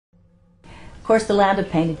course, The Land of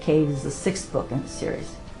Painted Caves is the 6th book in the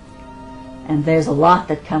series. And there's a lot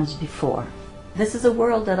that comes before. This is a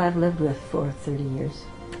world that I've lived with for 30 years.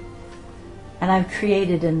 And I've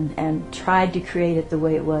created and tried to create it the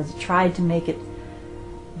way it was, tried to make it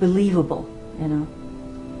believable, you know.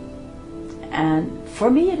 And for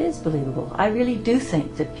me it is believable. I really do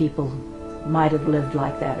think that people might have lived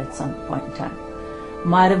like that at some point in time.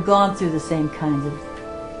 Might have gone through the same kinds of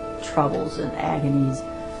troubles and agonies,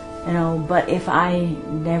 you know, but if I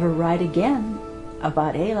never write again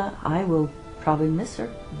about Ayla, I will probably miss her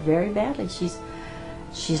very badly.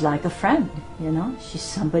 She's like a friend, you know. She's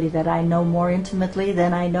somebody that I know more intimately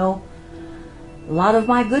than I know a lot of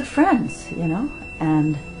my good friends, you know.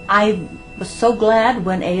 And I was so glad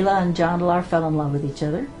when Ayla and Jondalar fell in love with each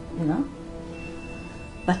other, you know.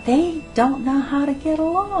 But they don't know how to get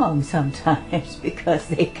along sometimes because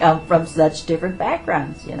they come from such different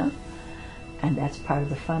backgrounds, you know. And that's part of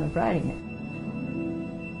the fun of writing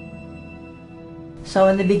it. So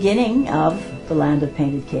in the beginning of The Land of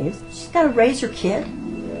Painted Caves, she's got to raise her kid.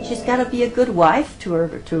 She's got to be a good wife to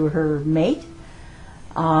her mate.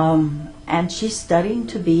 And she's studying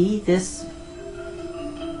to be this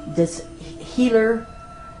healer,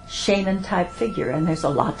 shaman type figure, and there's a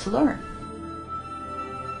lot to learn.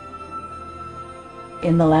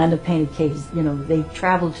 In The Land of Painted Caves, you know, they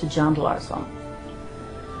traveled to Jondalar's home.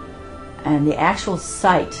 And the actual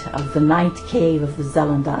site of the 9th cave of the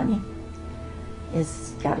Zelandani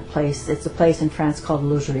it's a place in France called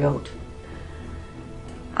Logriot.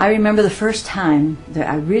 I remember the first time that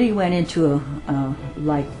I really went into a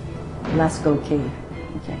like Lascaux cave.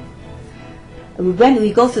 Okay,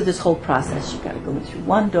 we go through this whole process. You got to go in through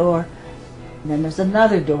one door, and then there's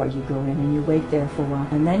another door you go in, and you wait there for a while,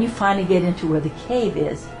 and then you finally get into where the cave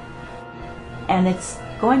is, and it's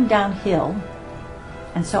going downhill,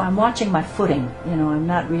 and so I'm watching my footing. You know, I'm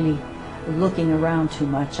not really looking around too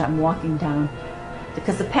much. I'm walking down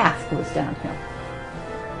because the path goes downhill.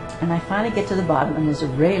 And I finally get to the bottom, and there's a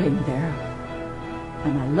railing there.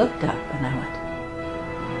 And I looked up, and I went,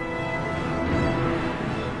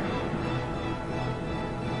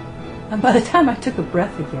 and by the time I took a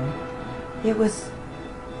breath again, it was,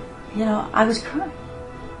 you know, I was crying.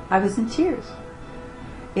 I was in tears.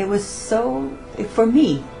 It was so, for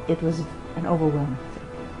me, it was an overwhelming